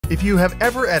If you have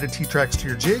ever added T-tracks to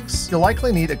your jigs, you'll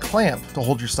likely need a clamp to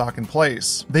hold your stock in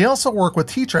place. They also work with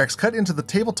T-tracks cut into the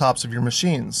tabletops of your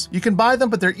machines. You can buy them,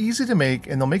 but they're easy to make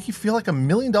and they'll make you feel like $1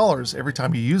 million every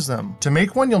time you use them. To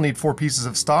make one, you'll need 4 pieces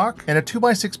of stock and a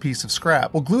 2x6 piece of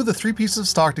scrap. We'll glue the 3 pieces of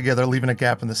stock together, leaving a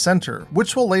gap in the center,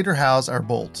 which will later house our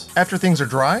bolt. After things are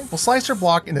dry, we'll slice our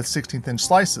block into 16th-inch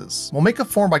slices. We'll make a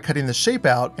form by cutting the shape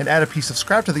out and add a piece of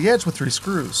scrap to the edge with 3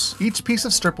 screws. Each piece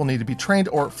of strip will need to be trained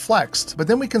or flexed, but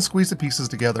then we can squeeze the pieces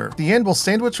together. At the end, we'll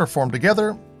sandwich or form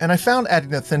together, and I found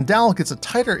adding a thin dowel gets a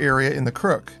tighter area in the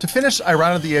crook. To finish, I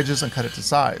rounded the edges and cut it to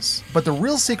size. But the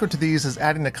real secret to these is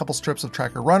adding a couple strips of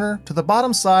tracker runner to the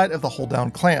bottom side of the hold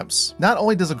down clamps. Not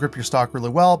only does it grip your stock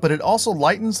really well, but it also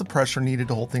lightens the pressure needed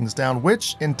to hold things down,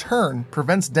 which in turn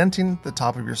prevents denting the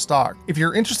top of your stock. If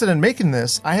you're interested in making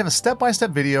this, I have a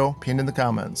step-by-step video pinned in the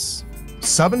comments.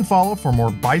 Sub and follow for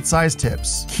more bite-sized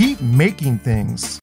tips. Keep making things.